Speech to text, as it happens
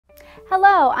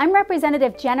Hello, I'm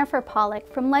Representative Jennifer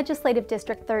Pawlik from Legislative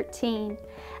District 13.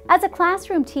 As a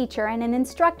classroom teacher and an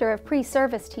instructor of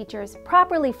pre-service teachers,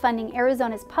 properly funding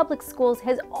Arizona's public schools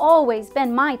has always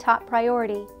been my top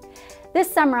priority. This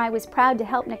summer, I was proud to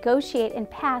help negotiate and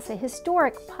pass a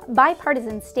historic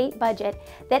bipartisan state budget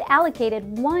that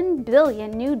allocated $1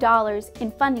 billion new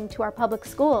in funding to our public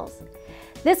schools.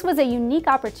 This was a unique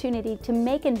opportunity to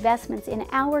make investments in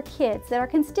our kids that our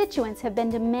constituents have been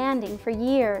demanding for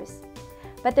years.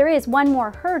 But there is one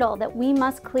more hurdle that we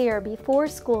must clear before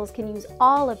schools can use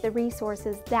all of the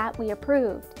resources that we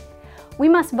approved. We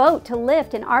must vote to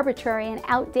lift an arbitrary and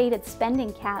outdated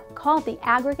spending cap called the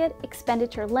Aggregate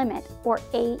Expenditure Limit, or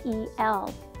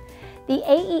AEL. The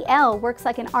AEL works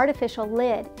like an artificial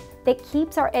lid that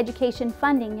keeps our education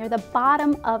funding near the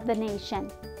bottom of the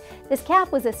nation. This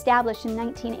cap was established in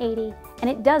 1980, and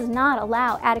it does not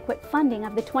allow adequate funding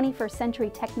of the 21st century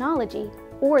technology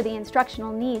or the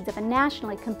instructional needs of a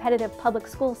nationally competitive public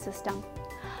school system.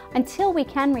 Until we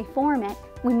can reform it,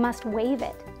 we must waive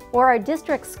it, or our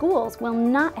district schools will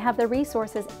not have the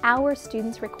resources our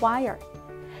students require.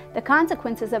 The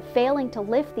consequences of failing to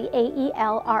lift the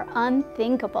AEL are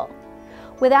unthinkable.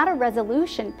 Without a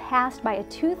resolution passed by a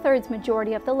 2/3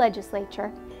 majority of the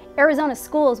legislature, Arizona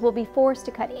schools will be forced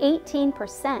to cut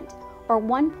 18%, or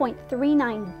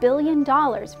 $1.39 billion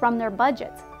from their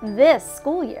budgets this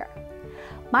school year.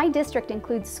 My district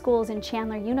includes schools in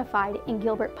Chandler Unified and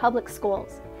Gilbert Public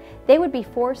Schools. They would be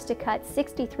forced to cut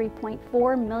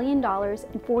 $63.4 million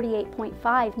and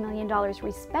 $48.5 million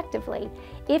respectively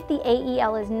if the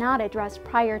AEL is not addressed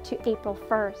prior to April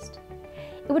 1st.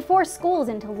 It would force schools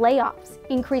into layoffs,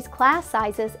 increase class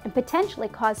sizes, and potentially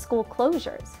cause school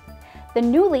closures. The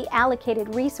newly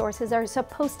allocated resources are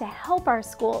supposed to help our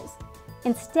schools.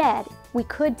 Instead, we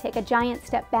could take a giant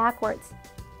step backwards.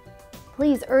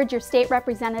 Please urge your state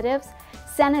representatives,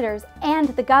 senators, and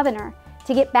the governor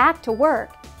to get back to work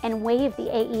and waive the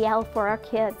AEL for our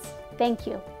kids. Thank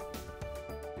you.